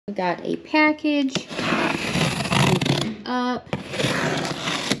We got a package. Open up.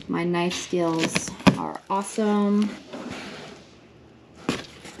 My knife skills are awesome.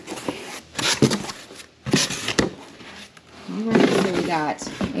 Alright, so we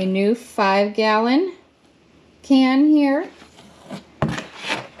got a new 5-gallon can here.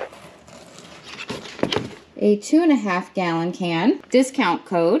 A 2.5-gallon can. Discount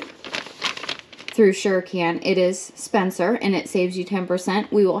code through SureCan. It is Spencer, and it saves you 10%.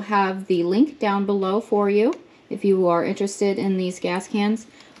 We will have the link down below for you if you are interested in these gas cans.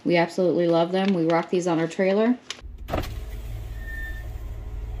 We absolutely love them. We rock these on our trailer.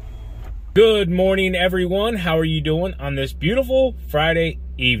 Good morning, everyone. How are you doing on this beautiful Friday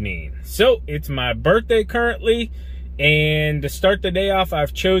evening? So it's my birthday currently, and to start the day off,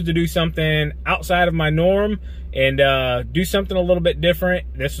 I've chose to do something outside of my norm and do something a little bit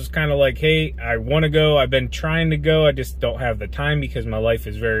different. This was kind of like, hey, I want to go. I've been trying to go. I just don't have the time because my life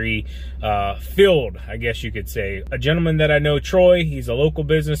is very filled, I guess you could say. A gentleman that I know, Troy, he's a local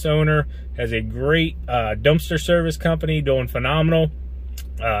business owner, has a great dumpster service company, doing phenomenal.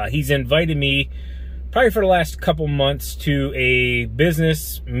 He's invited me probably for the last couple months to a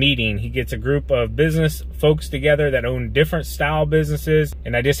business meeting. He gets a group of business folks together that own different style businesses,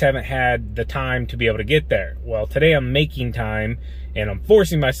 and I just haven't had the time to be able to get there. Well, today I'm making time, and I'm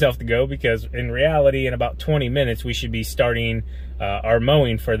forcing myself to go because in reality, in about 20 minutes, we should be starting our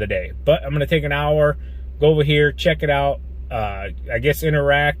mowing for the day. But I'm going to take an hour, go over here, check it out, I guess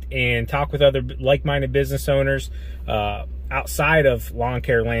interact and talk with other like-minded business owners outside of lawn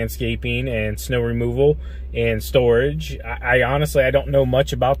care, landscaping, and snow removal and storage. I honestly, I don't know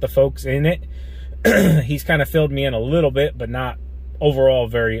much about the folks in it. He's kind of filled me in a little bit, but not overall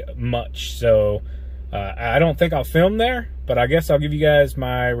very much. So I don't think I'll film there, but I guess I'll give you guys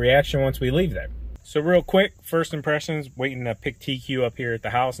my reaction once we leave there. So real quick, first impressions, waiting to pick TQ up here at the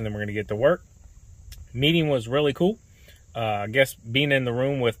house, and then we're going to get to work. Meeting was really cool. I guess being in the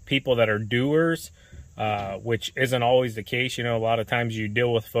room with people that are doers, which isn't always the case. You know, a lot of times you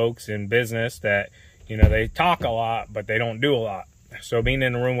deal with folks in business that, you know, they talk a lot, but they don't do a lot. So being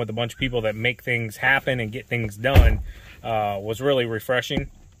in a room with a bunch of people that make things happen and get things done was really refreshing.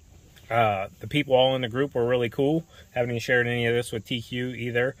 The people all in the group were really cool. Haven't even shared any of this with TQ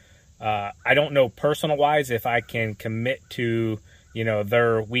either. I don't know personal-wise if I can commit to, you know,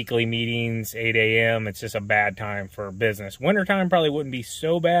 their weekly meetings, 8 a.m. It's just a bad time for business. Wintertime probably wouldn't be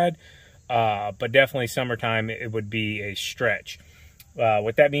so bad. But definitely summertime, it would be a stretch.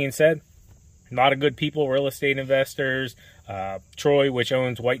 With that being said, a lot of good people, real estate investors, Troy, which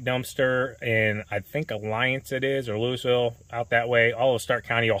owns White Dumpster, and I think Alliance it is, or Louisville, out that way, all of Stark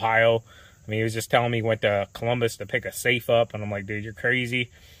County, Ohio. I mean, he was just telling me he went to Columbus to pick a safe up, and I'm like, dude, you're crazy,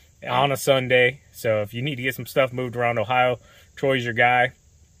 on a Sunday. So if you need to get some stuff moved around Ohio, Troy's your guy.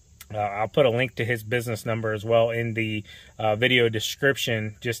 I'll put a link to his business number as well in the video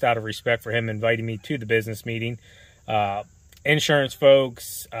description, just out of respect for him inviting me to the business meeting. Insurance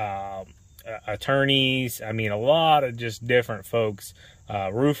folks, attorneys, I mean, a lot of just different folks,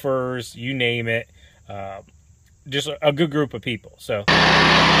 roofers, you name it. Just a good group of people. So,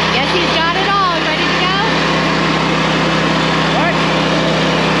 Yes, he's got it all. Ready to go?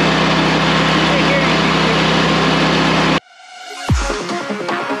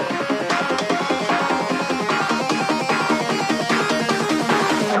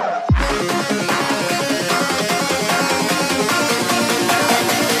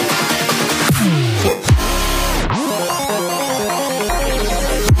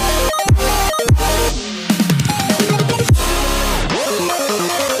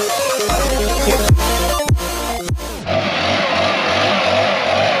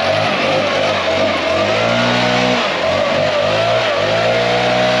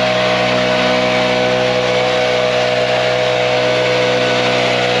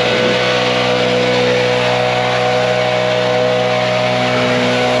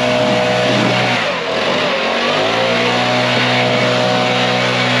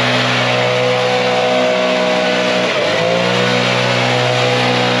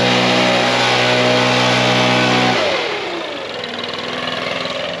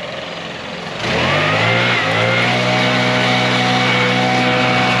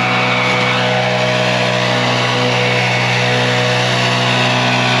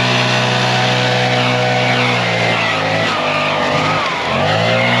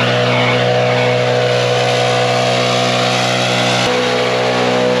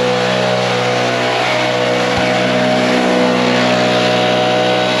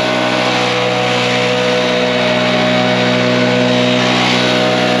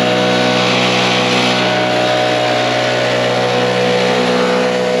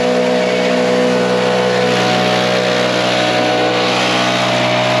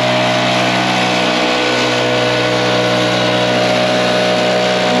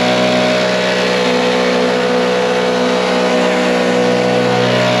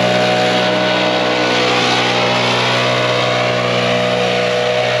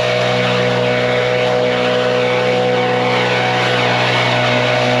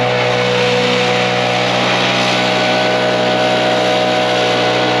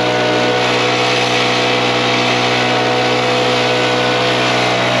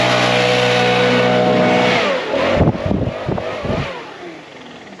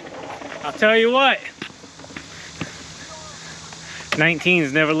 you what,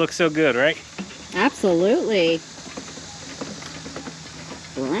 19s never look so good, right? Absolutely.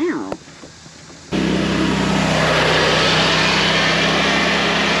 Wow.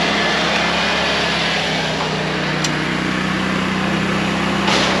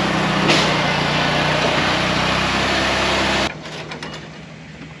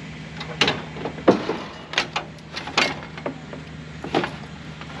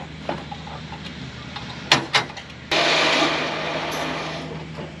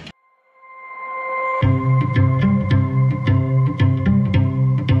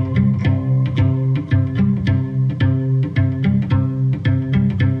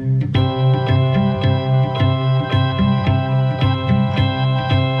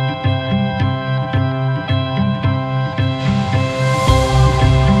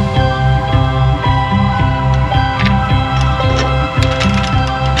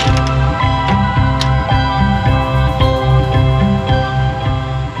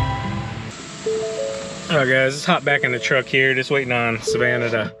 Alright guys, let's hop back in the truck here, just waiting on Savannah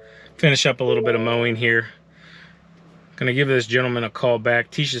to finish up a little bit of mowing here. Gonna give this gentleman a call back.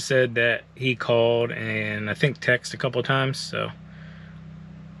 Tisha said that he called and I think texted a couple of times, so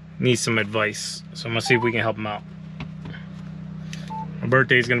needs some advice. So I'm gonna see if we can help him out. My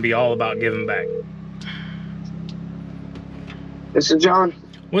birthday is gonna be all about giving back. This is John.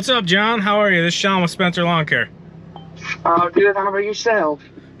 What's up, John? How are you? This is Sean with Spencer Lawn Care. Good. How about yourself?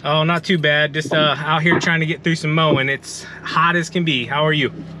 Oh, not too bad. Just out here trying to get through some mowing. It's hot as can be. How are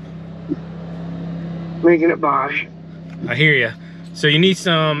you? Making it by. I hear you. So you need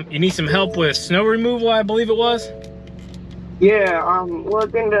some help with snow removal, I believe it was? Yeah, I'm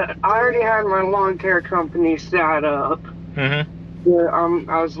looking to. I already had my lawn care company set up. Mm-hmm.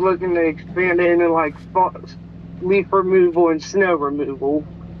 Yeah, I was looking to expand it into like leaf removal and snow removal.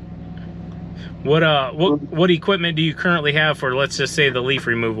 What equipment do you currently have for, let's just say, the leaf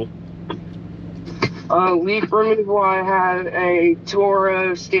removal? Leaf removal, I had a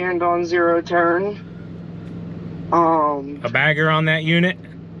Toro stand-on zero turn. A bagger on that unit?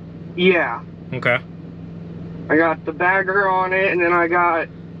 Yeah. Okay. I got the bagger on it, and then I got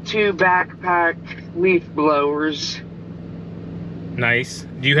 2 backpack leaf blowers. Nice.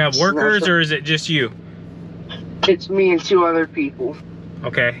 Do you have workers or is it just you? It's me and 2 other people.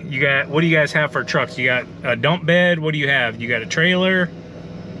 Okay. What do you guys have for trucks? You got a dump bed? What do you have? You got a trailer?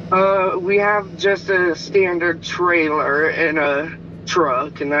 We have just a standard trailer and a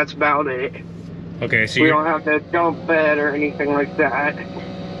truck, and that's about it. Okay, so we don't have the dump bed or anything like that.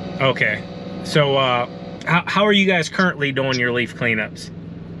 Okay. So, how are you guys currently doing your leaf cleanups?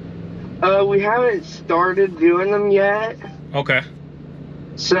 We haven't started doing them yet. Okay.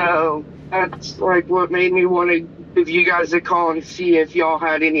 So that's like what made me want to give you guys a call and see if y'all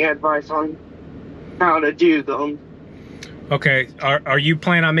had any advice on how to do them. Okay. Are you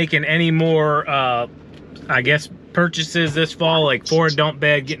planning on making any more, I guess, purchases this fall, like for a dump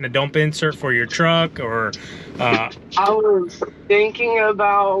bed, getting a dump insert for your truck, or? I was thinking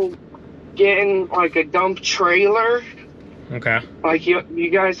about getting like a dump trailer. Okay. Like you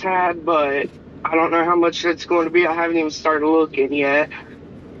guys had, but I don't know how much it's going to be. I haven't even started looking yet.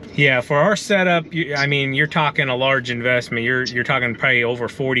 Yeah, for our setup, I mean, you're talking a large investment. You're talking probably over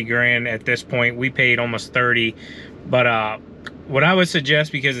 40 grand at this point. We paid almost 30. But what I would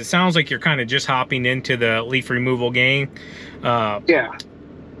suggest, because it sounds like you're kind of just hopping into the leaf removal game.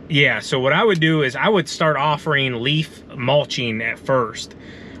 Yeah, so what I would do is I would start offering leaf mulching at first.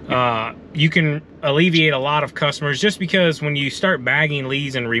 You can alleviate a lot of customers, just because when you start bagging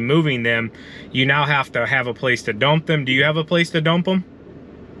leaves and removing them, you now have to have a place to dump them. Do you have a place to dump them?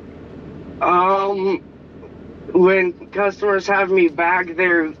 When customers have me bag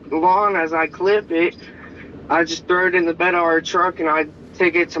their lawn as I clip it, I just throw it in the bed of our truck and I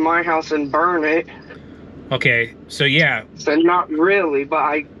take it to my house and burn it. Okay, so yeah. So not really, but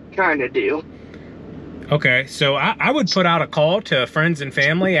I kind of do. Okay, so I would put out a call to friends and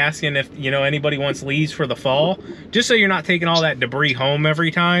family asking if, you know, anybody wants leaves for the fall, just so you're not taking all that debris home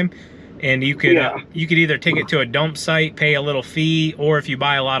every time. And you could you could either take it to a dump site, pay a little fee, or if you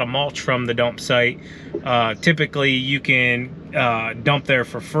buy a lot of mulch from the dump site, typically you can dump there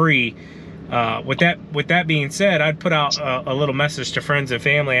for free. With that being said, I'd put out a little message to friends and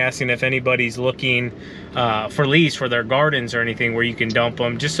family asking if anybody's looking for leaves for their gardens or anything where you can dump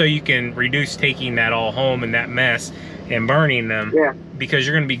them, just so you can reduce taking that all home and that mess and burning them. Yeah. Because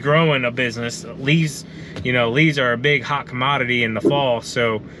you're going to be growing a business. Leaves, you know, leaves are a big hot commodity in the fall,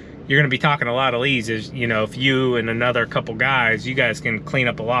 so you're going to be talking a lot of leaves. As you know, if you and another couple guys, you guys can clean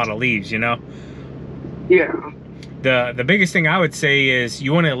up a lot of leaves, you know. Yeah. the biggest thing I would say is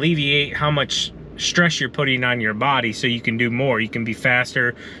you want to alleviate how much stress you're putting on your body so you can do more. You can be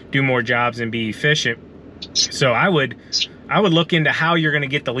faster, do more jobs, and be efficient. So I would look into how you're going to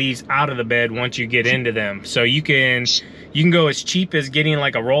get the leaves out of the bed once you get into them. So you can go as cheap as getting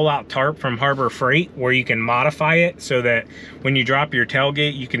like a rollout tarp from Harbor Freight, where you can modify it so that when you drop your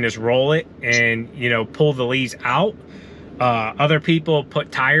tailgate, you can just roll it and, you know, pull the leaves out. Other people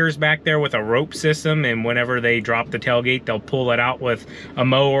put tires back there with a rope system, and whenever they drop the tailgate, they'll pull it out with a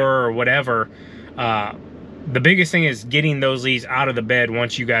mower or whatever. The biggest thing is getting those leaves out of the bed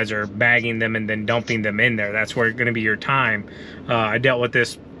once you guys are bagging them and then dumping them in there. That's where it's going to be your time. I dealt with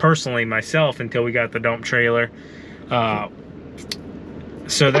this personally myself until we got the dump trailer.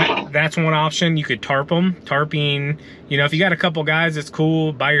 So that's one option. You could tarp them. Tarping, you know, if you got a couple guys, it's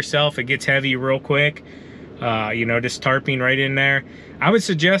cool. By yourself, it gets heavy real quick. You know, just tarping right in there. I would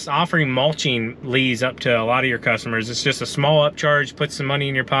suggest offering mulching leaves up to a lot of your customers. It's just a small upcharge, put some money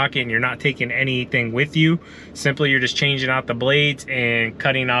in your pocket, and you're not taking anything with you. Simply, you're just changing out the blades and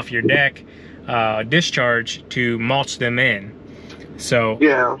cutting off your deck discharge to mulch them in. So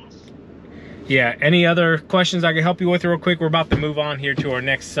yeah. Any other questions I can help you with real quick? We're about to move on here to our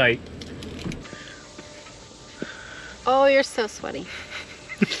next site. Oh, you're so sweaty.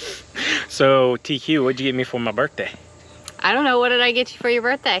 So TQ, what'd you get me for my birthday? I don't know. What did I get you for your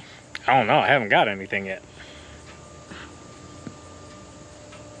birthday? I don't know. I haven't got anything yet.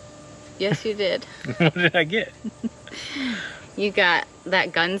 Yes, you did. What did I get? You got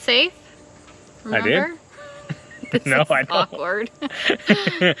that gun safe. Remember? I did? No, I don't. Awkward.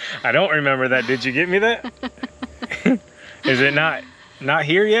 I don't remember that. Did you get me that? Is it not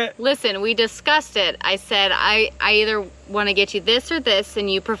here yet? Listen, we discussed it. I said I either want to get you this or this, and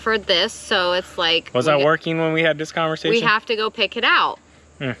you preferred this, so it's like... Was I working when we had this conversation? We have to go pick it out.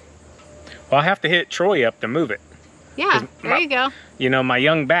 Well, I have to hit Troy up to move it. Yeah, there you go. You know, my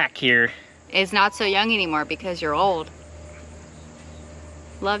young back here is not so young anymore because you're old.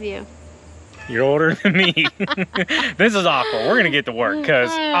 Love you. You're older than me. This is awkward. We're gonna get to work because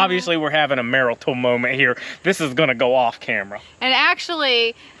obviously we're having a marital moment here. This is gonna go off camera. And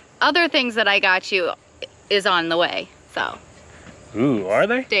actually, other things that I got you is on the way, so. Ooh, are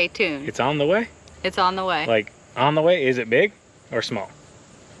they? Stay tuned. It's on the way? It's on the way. Like, on the way? Is it big or small?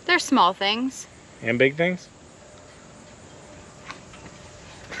 They're small things. And big things?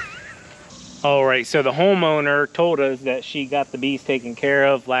 All right, so the homeowner told us that she got the bees taken care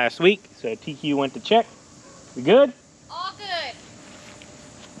of last week. So TQ went to check. We good? All good.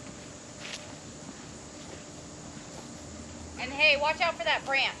 And hey, watch out for that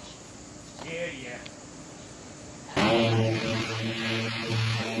branch. Yeah.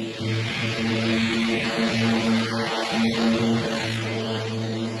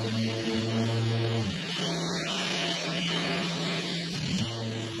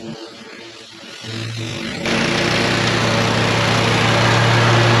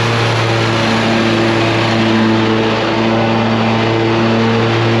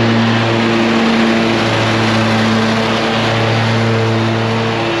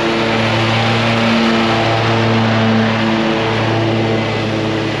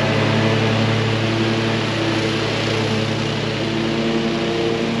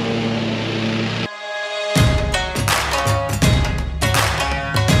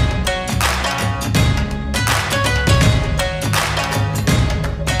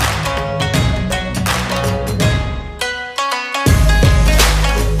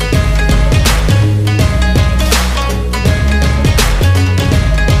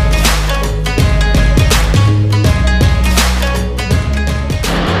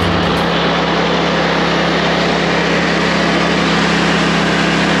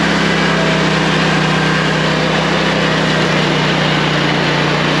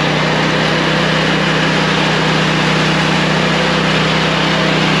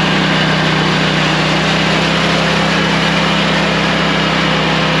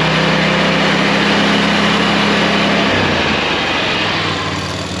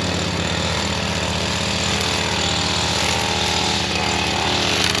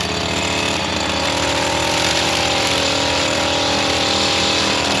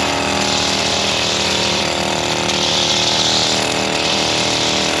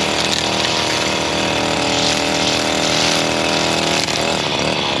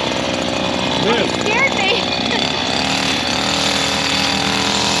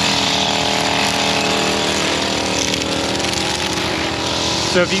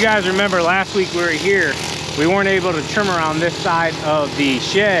 So if you guys remember last week we were here, we weren't able to trim around this side of the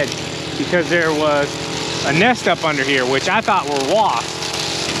shed because there was a nest up under here, which I thought were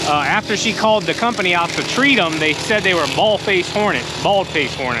wasps. after she called the company out to treat them, they said they were bald-faced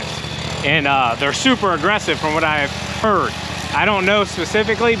hornets, and they're super aggressive from what I've heard. I don't know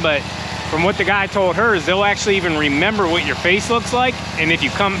specifically, but from what the guy told her is they'll actually even remember what your face looks like, and if you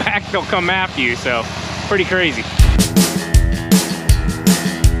come back, they'll come after you. So pretty crazy.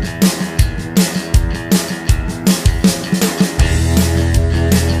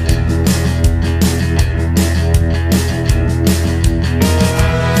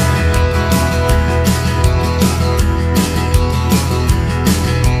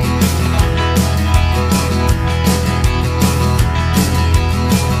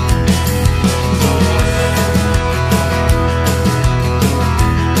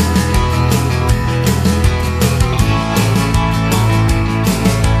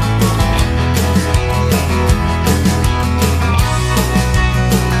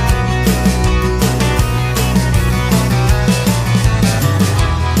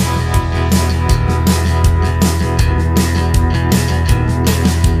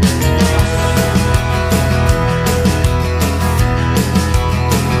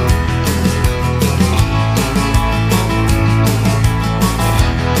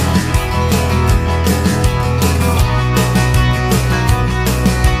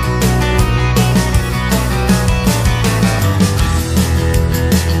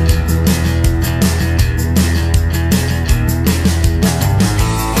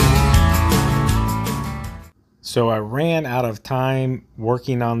 So I ran out of time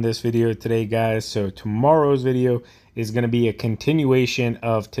working on this video today, guys. So tomorrow's video is going to be a continuation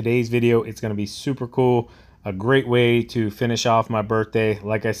of today's video. It's going to be super cool. A great way to finish off my birthday.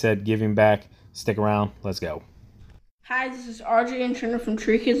 Like I said, giving back. Stick around. Let's go. Hi, this is RJ and Turner from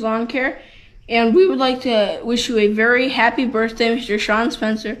Tree Kids Lawn Care. And we would like to wish you a very happy birthday, Mr. Sean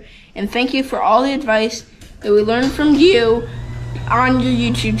Spencer. And thank you for all the advice that we learned from you on your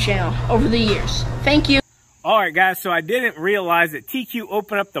YouTube channel over the years. Thank you. All right, guys, so I didn't realize that TQ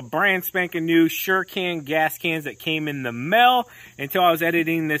opened up the brand spanking new SureCan gas cans that came in the mail until I was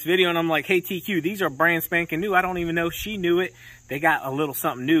editing this video, and I'm like, hey, TQ, these are brand spanking new. I don't even know she knew it. They got a little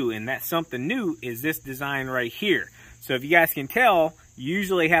something new, and that something new is this design right here. So if you guys can tell, you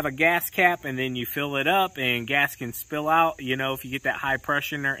usually have a gas cap, and then you fill it up, and gas can spill out, you know, if you get that high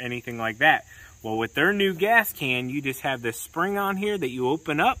pressure or anything like that. Well, with their new gas can, you just have this spring on here that you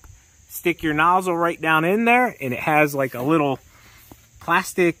open up, stick your nozzle right down in there, and it has like a little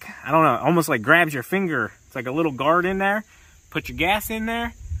plastic, I don't know, almost like grabs your finger. It's like a little guard in there. Put your gas in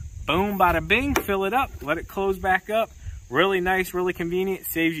there, boom, bada bing, fill it up, let it close back up. Really nice, really convenient,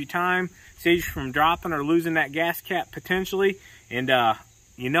 saves you time, saves you from dropping or losing that gas cap potentially. And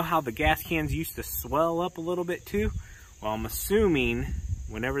you know how the gas cans used to swell up a little bit too? Well, I'm assuming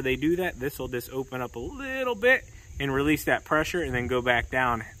whenever they do that, this will just open up a little bit and release that pressure and then go back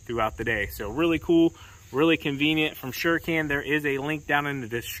down throughout the day. So really cool, really convenient from SureCan. There is a link down in the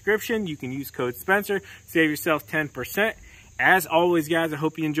description. You can use code Spencer, save yourself 10%. As always, guys, I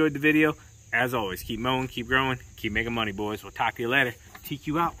hope you enjoyed the video. As always, keep mowing, keep growing, keep making money, boys. We'll talk to you later.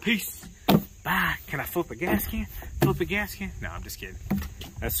 TQ out. Peace. Bye. Can I flip a gas can? Flip a gas can? No, I'm just kidding.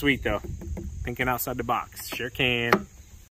 That's sweet, though. Thinking outside the box. Sure can.